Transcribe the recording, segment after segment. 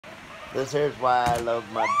This here's why I love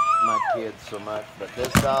my kids so much. But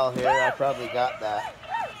this doll here, I probably got that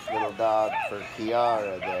little dog for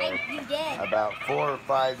Kiara there You did. about 4 or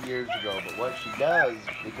 5 years ago. But what she does,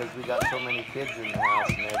 because we got so many kids in the house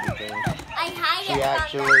and everything, I hide she it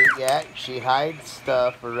actually, yeah, she hides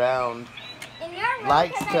stuff around. in your room.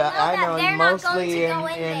 Likes to, I know, they're mostly not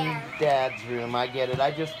going to go in there. Dad's room. I get it.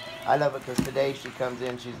 I love it because today she comes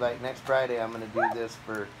in. She's like, next Friday I'm gonna do this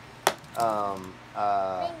for,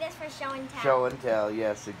 Bring this for show and tell. show and tell.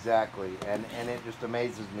 Yes, exactly. And it just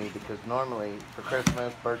amazes me because normally for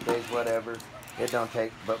Christmas, birthdays, whatever, it don't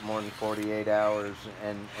take but more than 48 hours.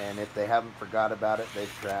 And if they haven't forgot about it,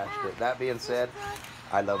 they've trashed it. That being said,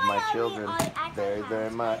 I love my children very,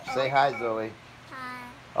 very much. Say hi, Zoe. Hi.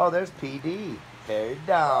 Oh, there's PD. Tear it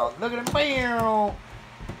down. Look at him.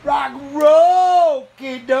 Rock and roll,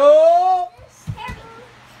 kiddo.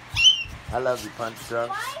 I love you, Punch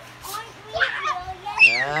Drunk.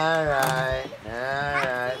 Alright.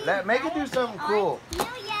 Make it do something cool.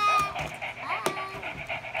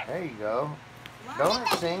 There you go. Don't it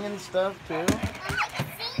sing and stuff too?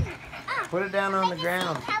 Put it down on the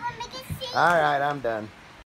ground. Alright, I'm done.